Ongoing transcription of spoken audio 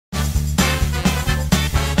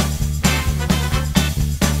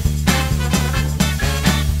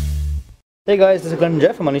Hey guys, this is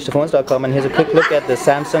Jeff from unleashthephones.com, and here's a quick look at the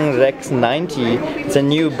Samsung Rex 90. It's a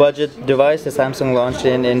new budget device that Samsung launched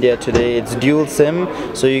in India today. It's dual SIM,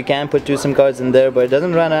 so you can put two SIM cards in there, but it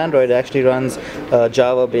doesn't run Android, it actually runs a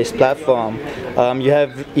Java based platform. You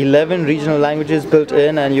have 11 regional languages built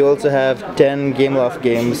in, and you also have 10 GameLoft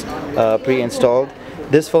games pre-installed.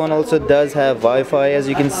 This phone also does have Wi-Fi, as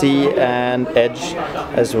you can see, and Edge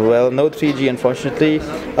as well. No 3G, unfortunately.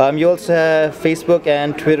 You also have Facebook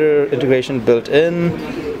and Twitter integration built in,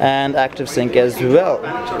 and ActiveSync as well.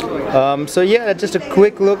 So yeah, just a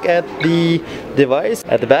quick look at the device.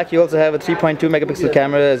 At the back you also have a 3.2 megapixel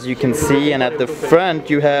camera, as you can see, and at the front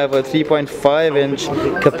you have a 3.5 inch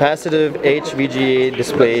capacitive HVGA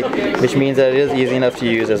display, which means that it is easy enough to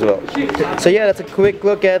use as well. So yeah, that's a quick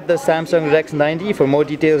look at the Samsung Rex 90. For more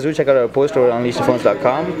details, do check out our post over on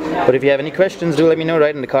unleashthephones.com. But if you have any questions, do let me know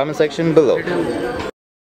right in the comment section below.